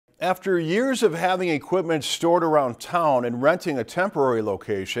After years of having equipment stored around town and renting a temporary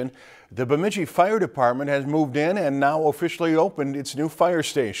location, the Bemidji Fire Department has moved in and now officially opened its new fire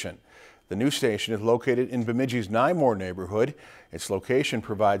station. The new station is located in Bemidji's Nymore neighborhood. Its location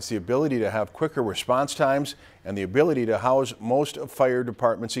provides the ability to have quicker response times and the ability to house most of fire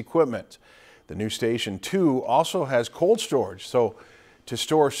department's equipment. The new station, too, also has cold storage, so to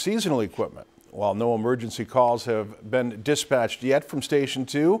store seasonal equipment. While no emergency calls have been dispatched yet from Station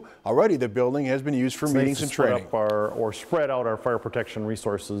 2, already the building has been used for meetings and training. Spread out our fire protection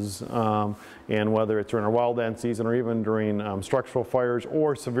resources, and whether it's during our wildland season or even during structural fires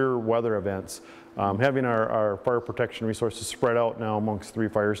or severe weather events, having our fire protection resources spread out now amongst 3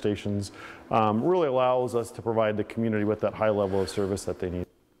 fire stations really allows us to provide the community with that high level of service that they need.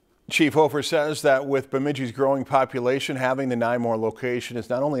 Chief Hofer says that with Bemidji's growing population, having the Nymore location is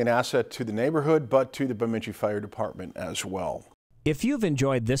not only an asset to the neighborhood, but to the Bemidji Fire Department as well. If you've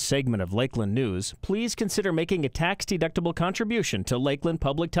enjoyed this segment of Lakeland News, please consider making a tax-deductible contribution to Lakeland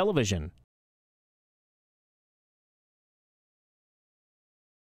Public Television.